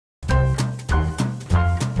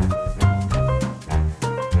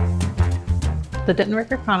The Denton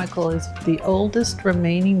Record Chronicle is the oldest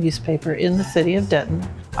remaining newspaper in the city of Denton.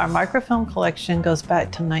 Our microfilm collection goes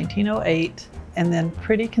back to 1908, and then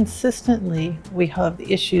pretty consistently we have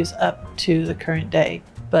the issues up to the current day.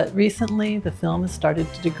 But recently the film has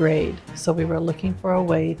started to degrade, so we were looking for a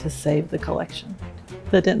way to save the collection.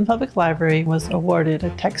 The Denton Public Library was awarded a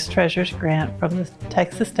Text Treasures grant from the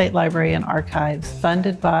Texas State Library and Archives,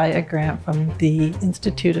 funded by a grant from the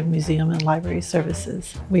Institute of Museum and Library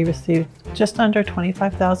Services. We received just under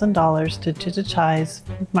 $25,000 to digitize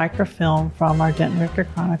microfilm from our Denton Record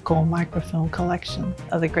Chronicle microfilm collection.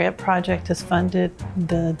 The grant project has funded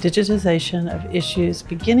the digitization of issues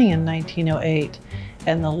beginning in 1908,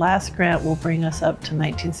 and the last grant will bring us up to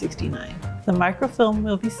 1969. The microfilm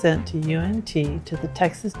will be sent to UNT to the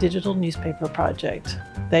Texas Digital Newspaper Project.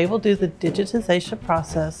 They will do the digitization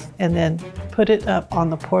process and then put it up on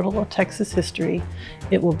the portal of Texas history.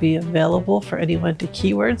 It will be available for anyone to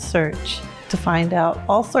keyword search to find out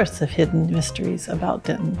all sorts of hidden mysteries about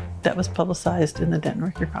Denton that was publicized in the Denton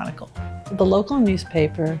Record Chronicle. The local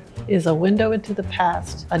newspaper is a window into the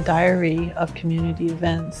past, a diary of community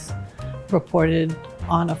events reported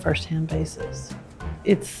on a first-hand basis.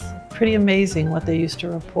 It's pretty amazing what they used to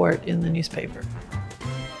report in the newspaper.